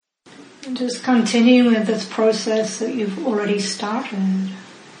And just continue with this process that you've already started,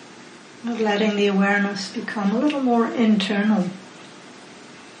 of letting the awareness become a little more internal.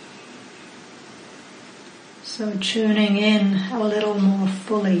 So tuning in a little more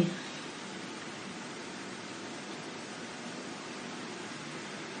fully.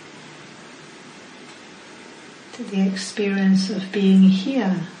 To the experience of being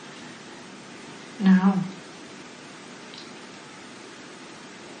here, now.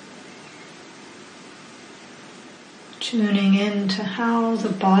 Tuning in to how the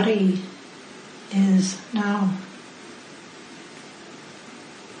body is now.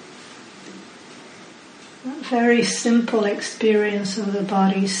 That very simple experience of the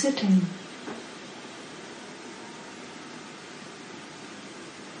body sitting.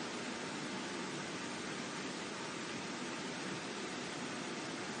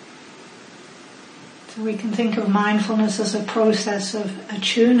 So we can think of mindfulness as a process of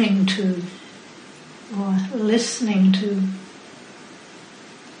attuning to or listening to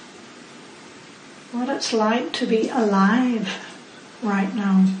what it's like to be alive right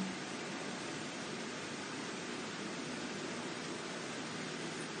now.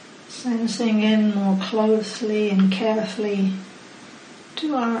 Sensing in more closely and carefully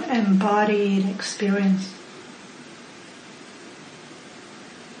to our embodied experience.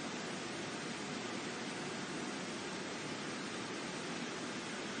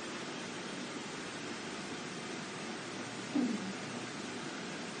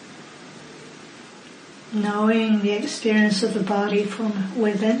 Knowing the experience of the body from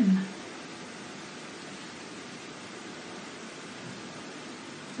within.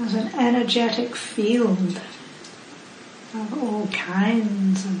 As an energetic field of all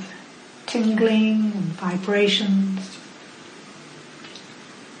kinds of tingling and vibrations.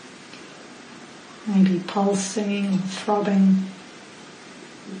 Maybe pulsing or throbbing.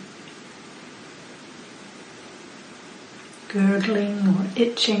 Gurgling or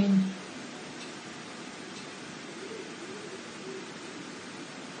itching.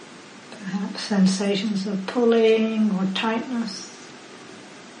 Sensations of pulling or tightness,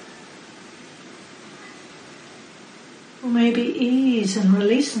 or maybe ease and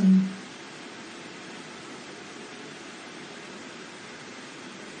releasing.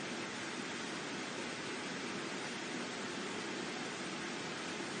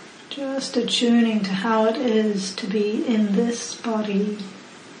 Just attuning to how it is to be in this body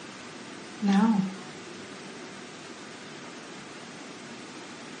now.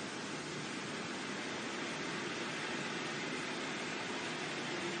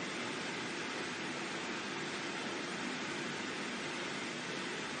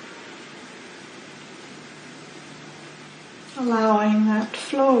 Allowing that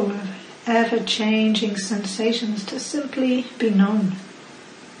flow of ever-changing sensations to simply be known.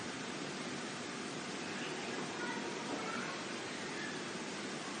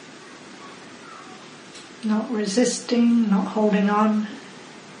 Not resisting, not holding on,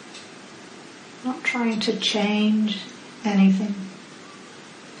 not trying to change anything,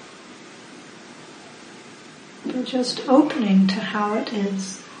 but just opening to how it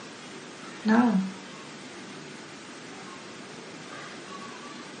is now.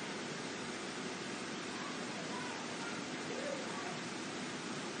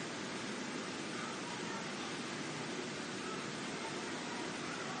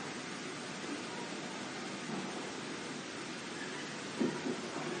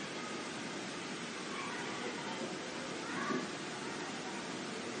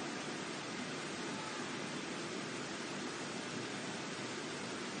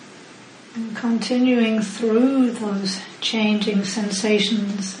 And continuing through those changing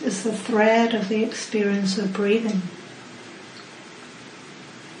sensations is the thread of the experience of breathing.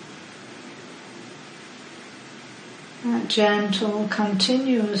 That gentle,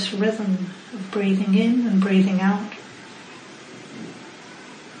 continuous rhythm of breathing in and breathing out.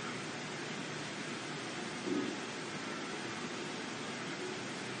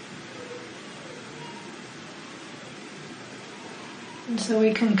 And so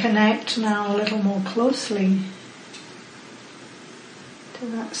we can connect now a little more closely to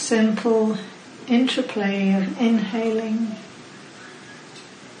that simple interplay of inhaling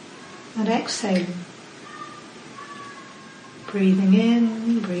and exhaling. Breathing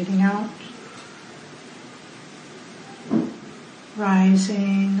in, breathing out.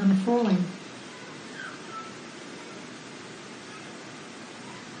 Rising and falling.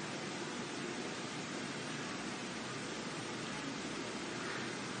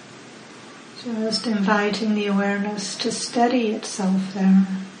 Just inviting the awareness to steady itself there.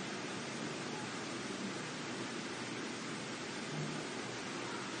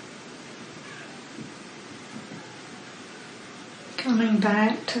 Coming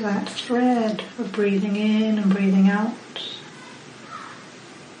back to that thread of breathing in and breathing out.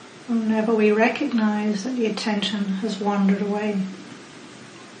 Whenever we recognize that the attention has wandered away,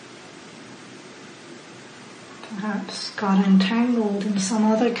 perhaps got entangled in some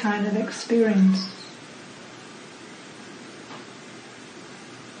other kind of experience.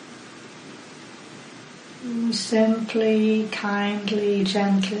 We simply, kindly,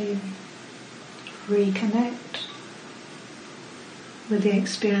 gently reconnect with the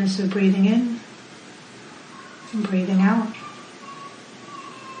experience of breathing in and breathing out.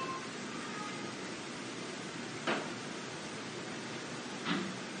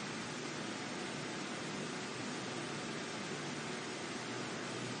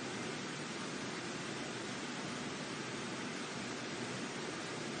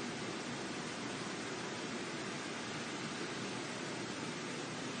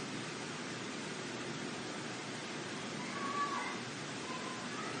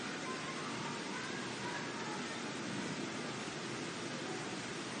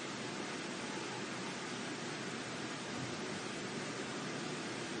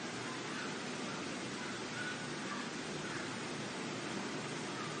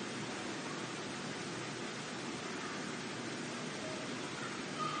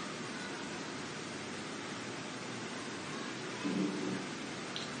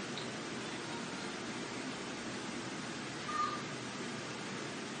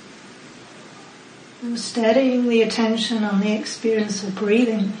 And steadying the attention on the experience of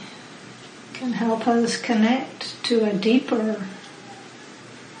breathing can help us connect to a deeper,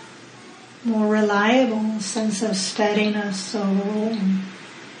 more reliable sense of steadiness overall.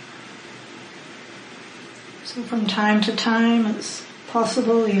 So from time to time it's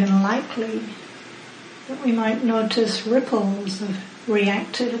possible, even likely, that we might notice ripples of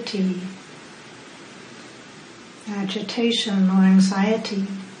reactivity, agitation or anxiety,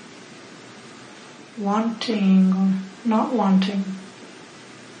 wanting or not wanting.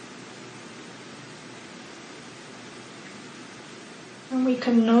 And we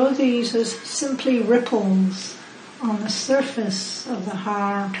can know these as simply ripples on the surface of the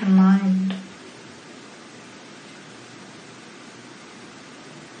heart and mind.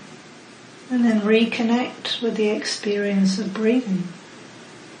 And then reconnect with the experience of breathing.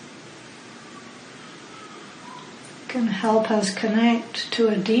 Can help us connect to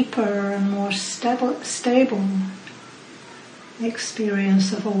a deeper and more stable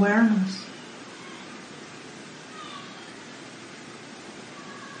experience of awareness.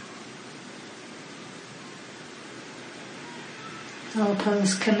 Help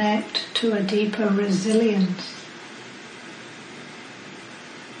us connect to a deeper resilience.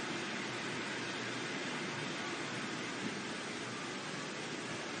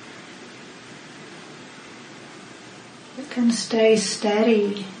 Can stay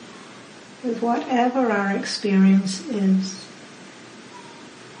steady with whatever our experience is,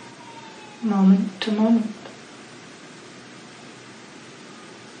 moment to moment.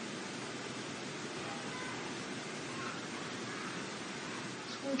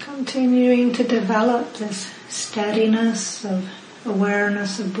 So continuing to develop this steadiness of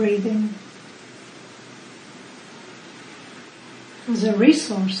awareness of breathing as a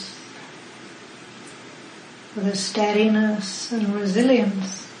resource for the steadiness and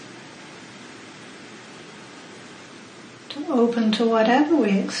resilience to open to whatever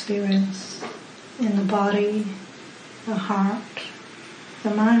we experience in the body, the heart, the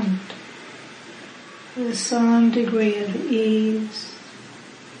mind, with some degree of ease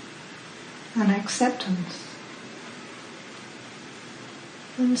and acceptance.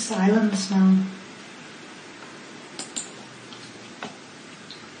 In silence now.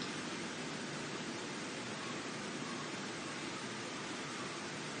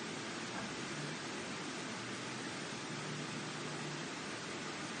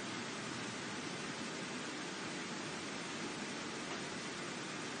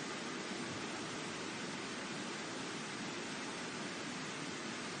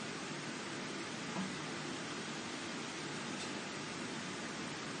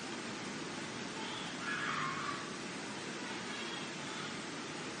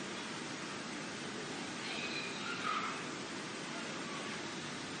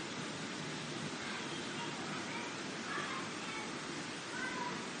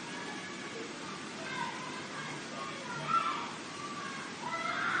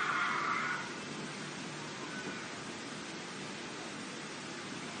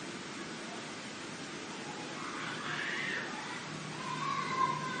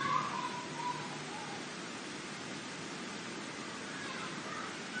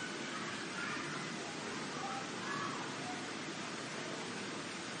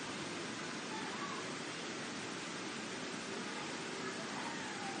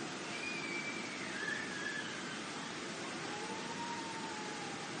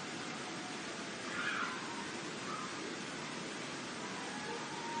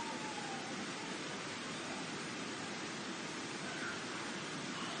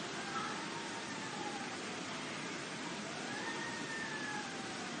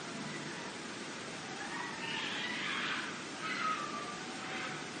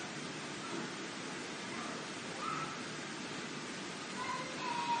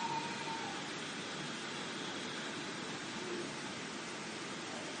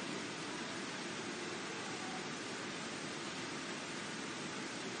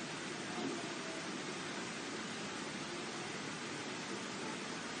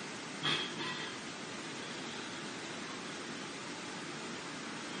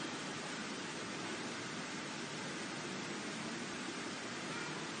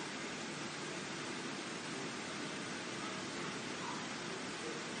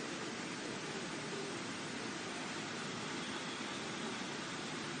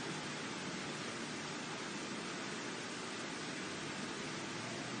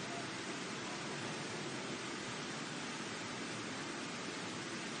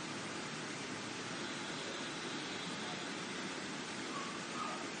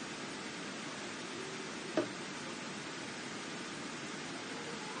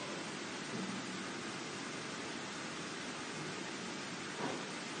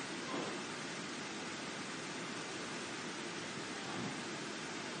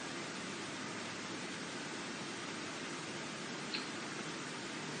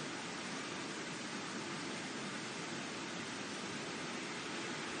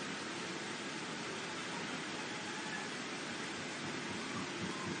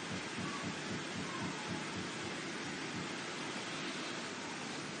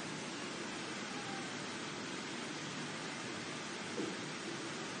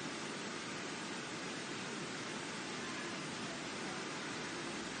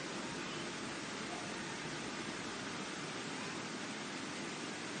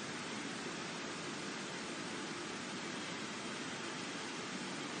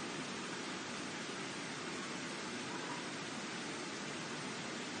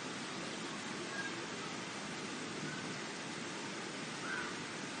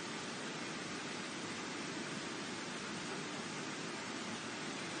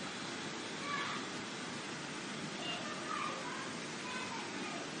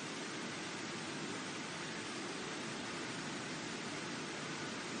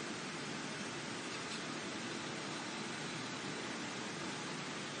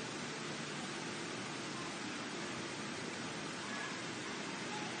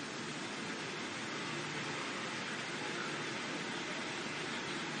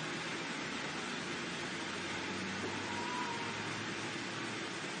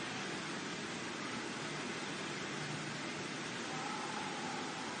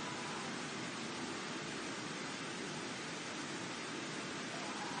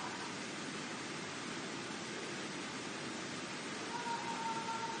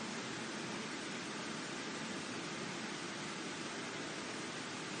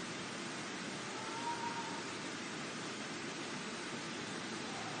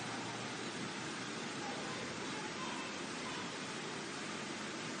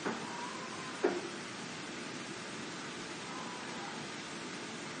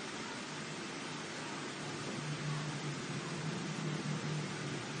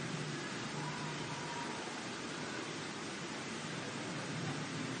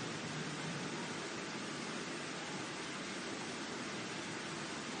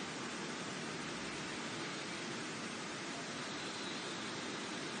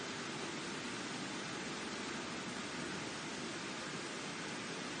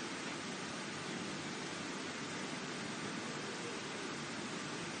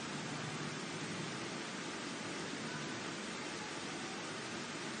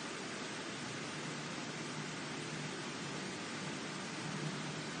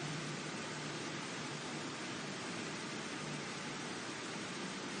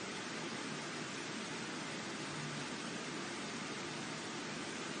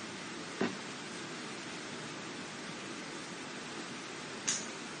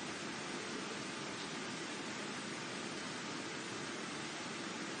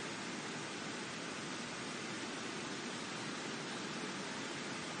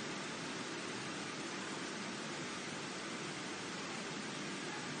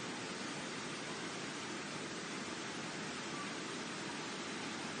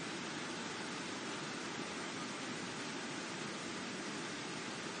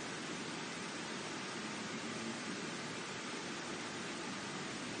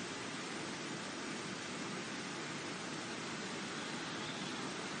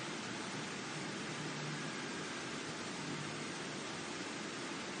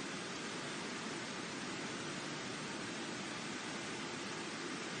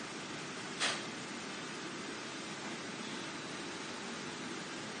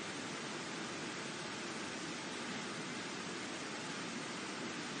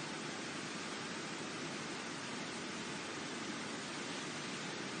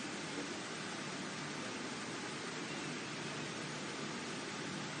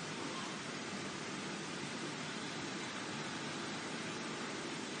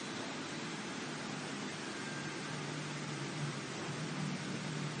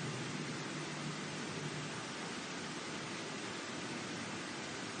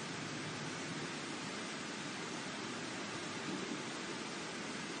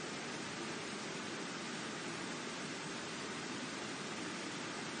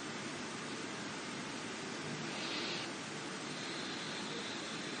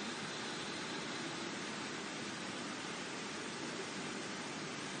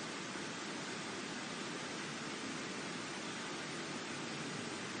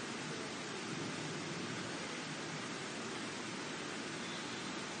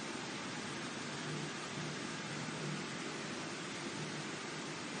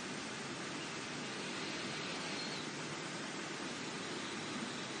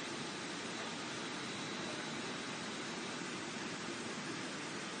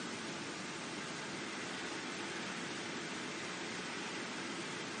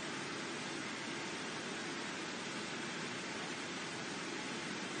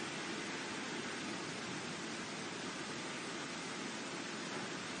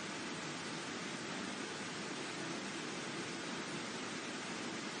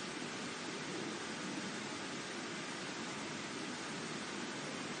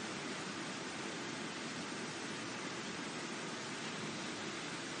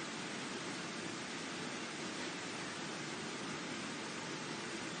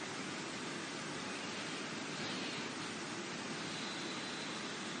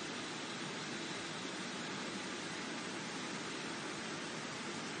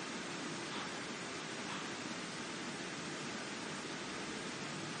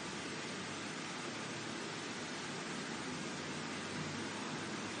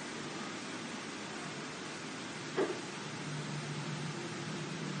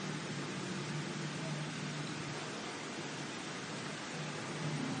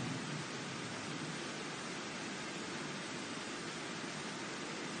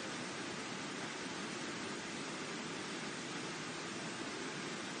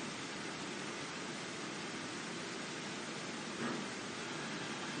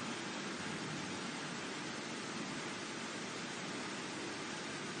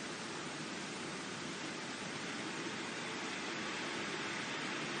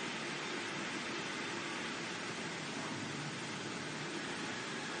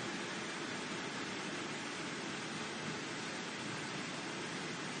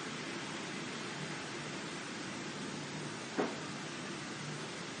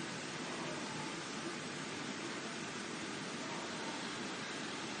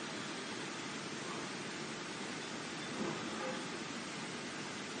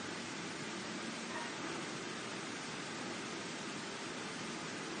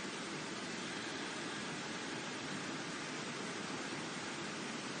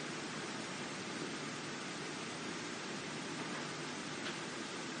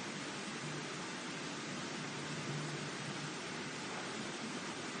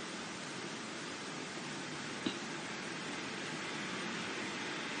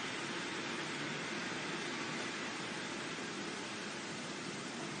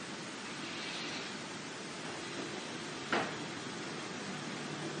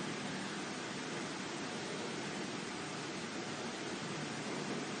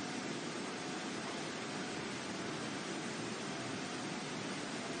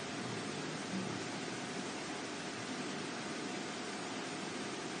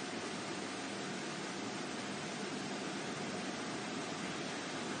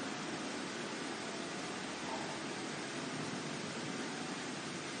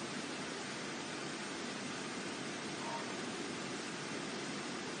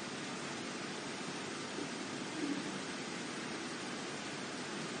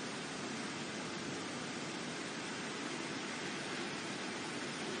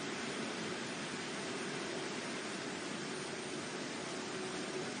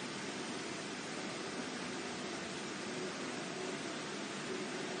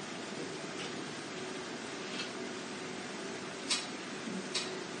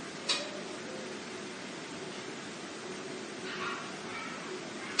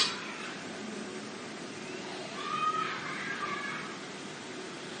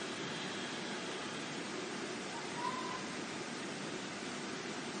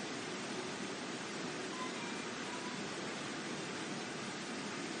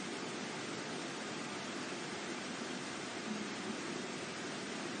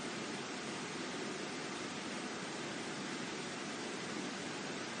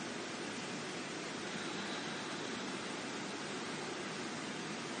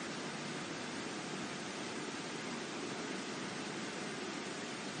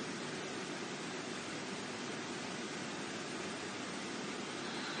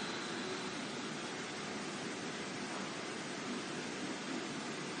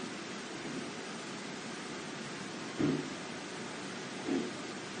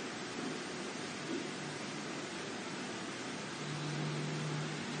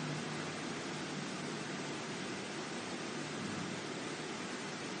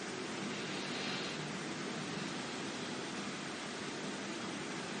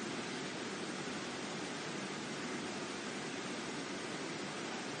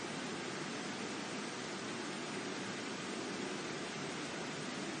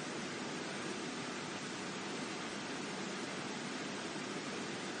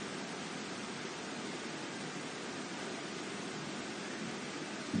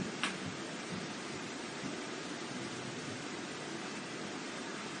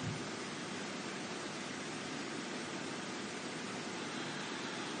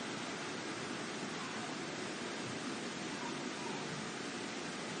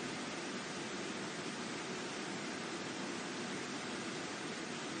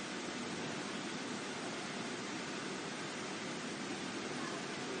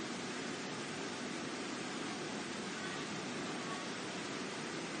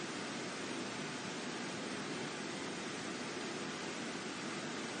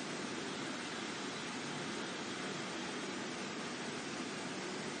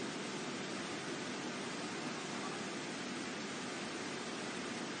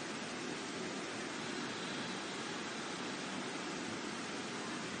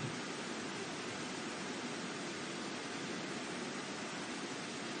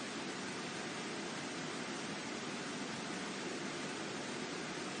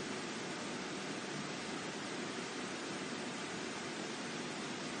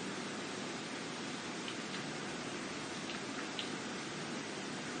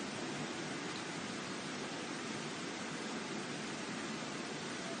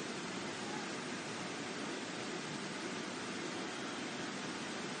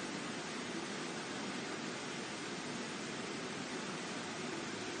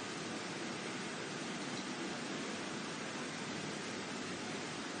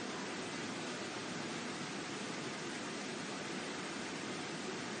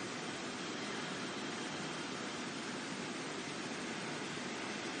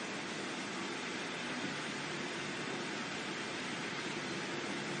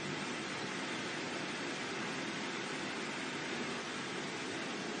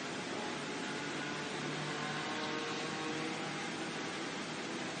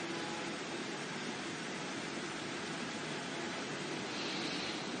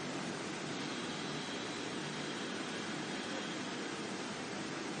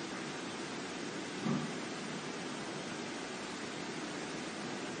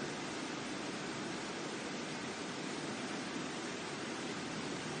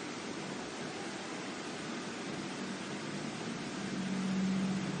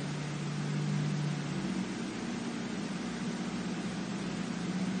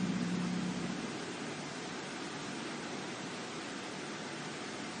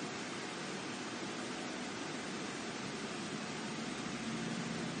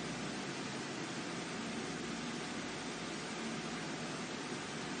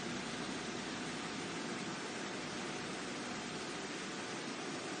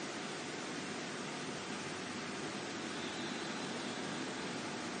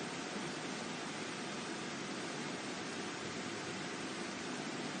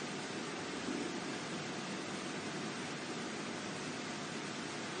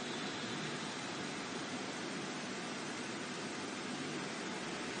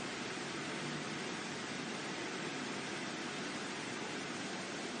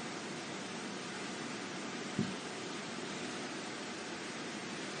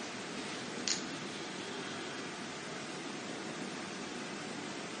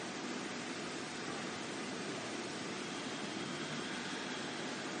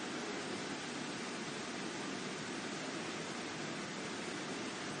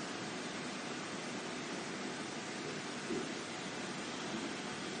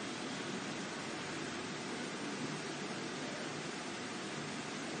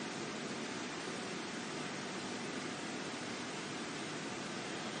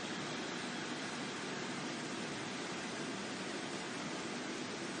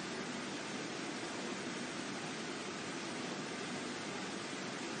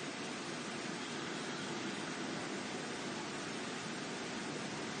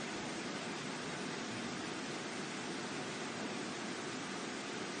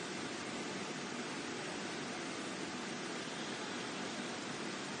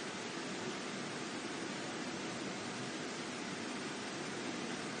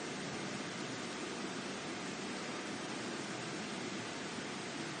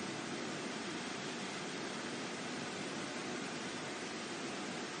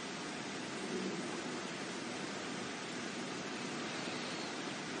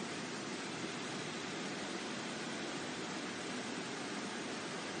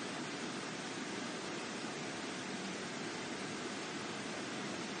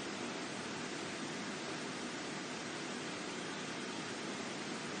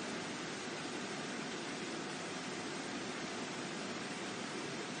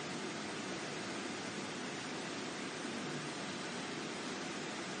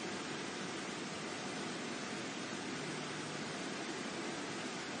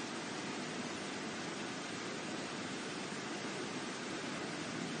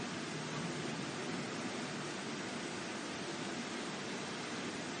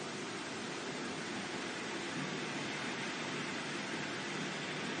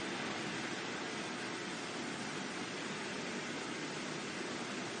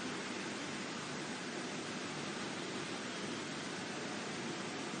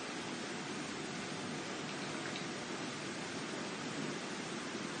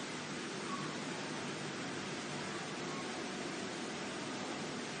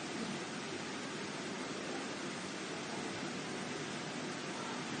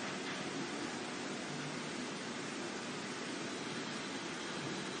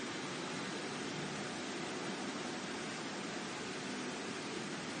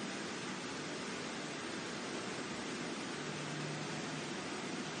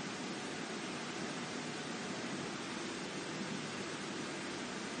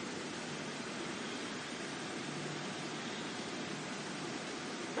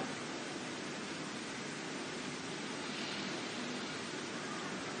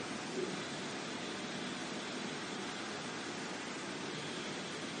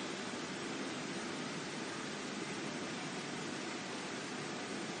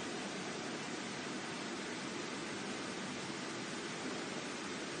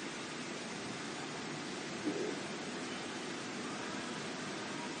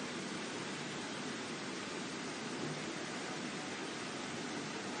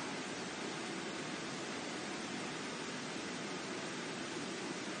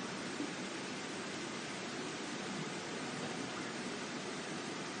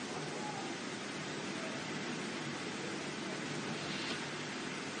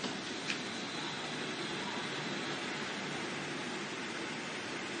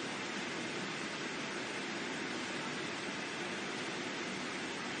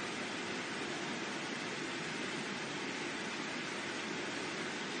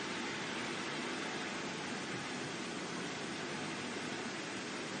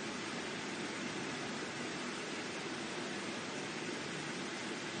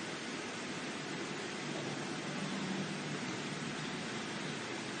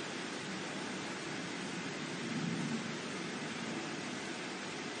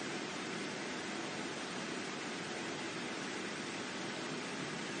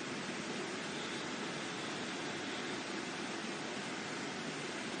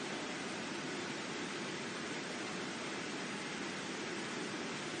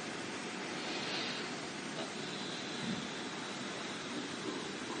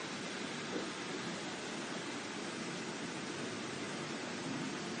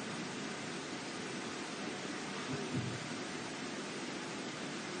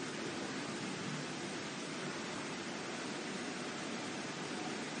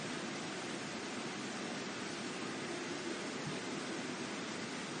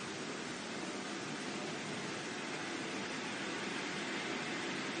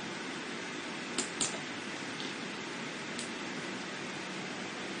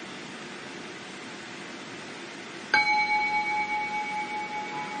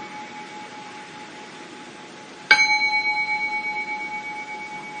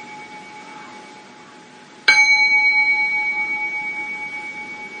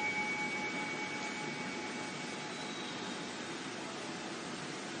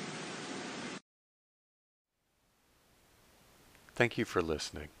 Thank you for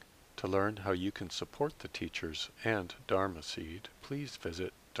listening. To learn how you can support the teachers and Dharma Seed, please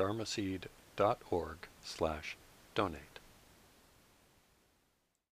visit dharmaseed.org/donate.